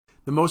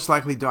The most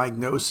likely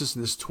diagnosis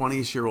in this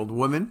 20-year-old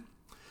woman: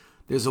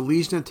 there's a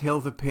lesion at the tail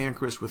of the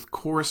pancreas with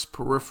coarse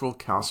peripheral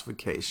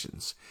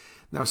calcifications.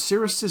 Now,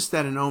 serous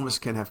cystadenomas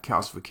can have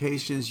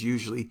calcifications,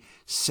 usually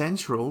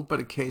central, but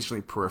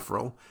occasionally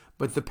peripheral,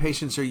 but the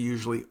patients are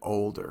usually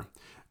older.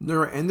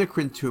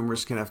 Neuroendocrine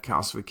tumors can have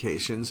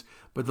calcifications,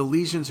 but the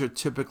lesions are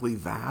typically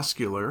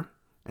vascular,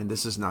 and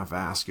this is not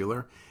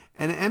vascular.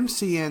 And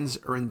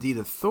MCNs are indeed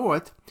a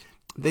thought.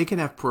 They can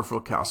have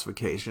peripheral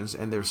calcifications,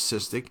 and they're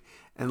cystic,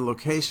 and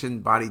location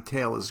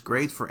body-tail is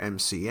great for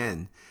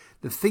MCN.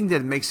 The thing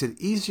that makes it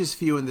easiest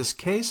for you in this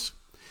case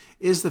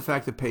is the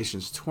fact the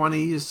patient's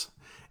 20s.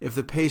 If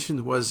the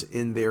patient was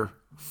in their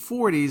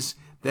 40s,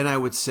 then I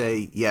would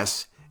say,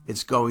 yes,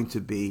 it's going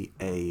to be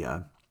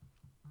a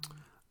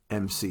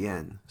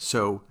MCN.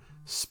 So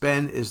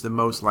SPEN is the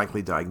most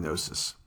likely diagnosis.